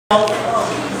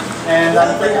And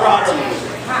I'm pretty proud of you.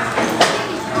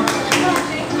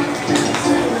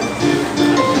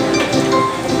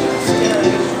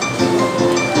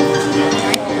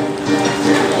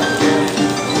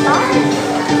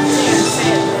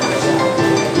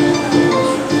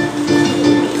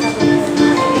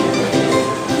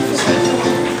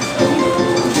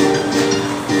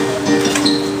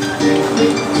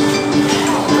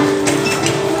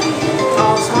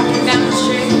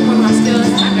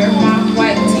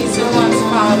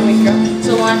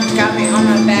 Got me on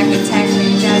my back, attacked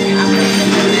me, jabbed me, I put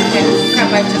them in the head,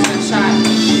 crap, I just got shot.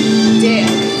 Dead.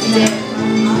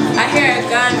 I hear a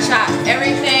gunshot,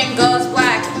 everything goes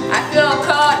black. I feel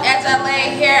cold as I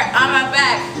lay here on my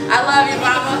back. I love you,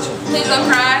 mama, please don't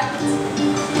cry.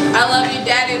 I love you,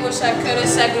 daddy, wish I could've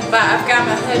said goodbye. I've got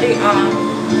my hoodie on.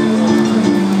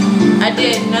 I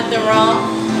did nothing wrong.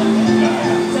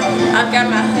 I've got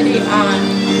my hoodie on.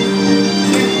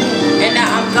 And now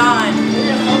I'm gone.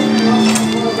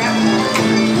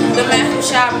 The man who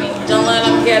shot me, don't let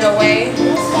him get away.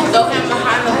 Throw him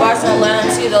behind the bars and let him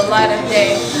see the light of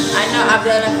day. I know I've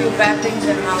done a few bad things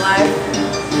in my life,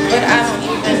 but I don't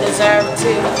even deserve to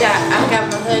die. I've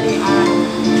got my hoodie on.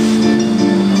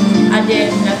 I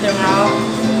did nothing wrong.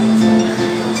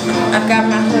 I've got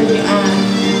my hoodie on.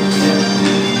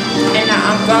 And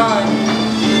now I'm gone.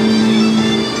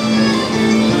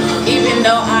 Even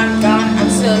though I'm gone, I'm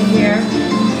still here.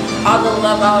 All the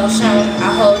love I was shown,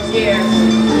 I hold dear.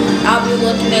 I'll be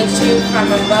looking at you from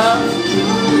above.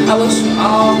 I wish you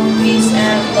all peace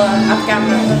and love. I've got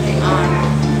my hoodie on.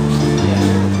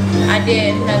 I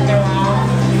did nothing wrong.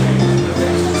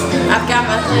 I've got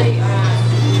my hoodie on.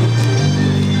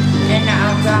 And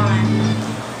now I'm gone.